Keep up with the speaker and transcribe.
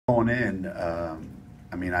going in,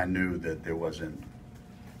 I mean, I knew that there wasn't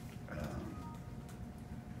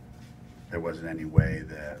any way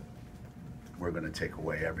that we're going to take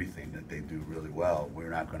away everything that they do really well.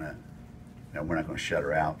 We're not going to, we're not going to shut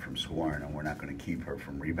her out from scoring, and we're not going to keep her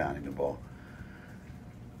from rebounding the ball.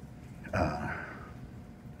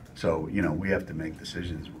 So we have to make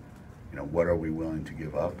decisions. What are we willing to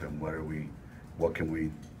give up, and what can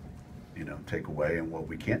we, take away, and what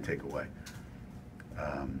we can't take away.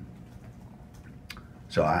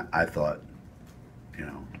 So I thought,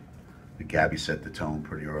 that Gabby set the tone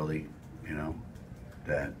pretty early.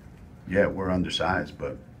 That yeah, we're undersized,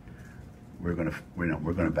 but we're gonna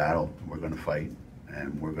battle, we're gonna fight,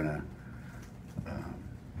 and we're gonna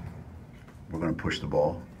push the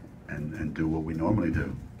ball and do what we normally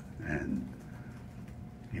do, and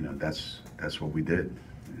that's what we did.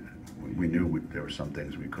 We knew there were some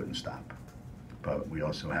things we couldn't stop, but we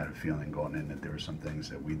also had a feeling going in that there were some things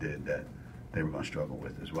that we did that they were going to struggle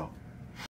with as well.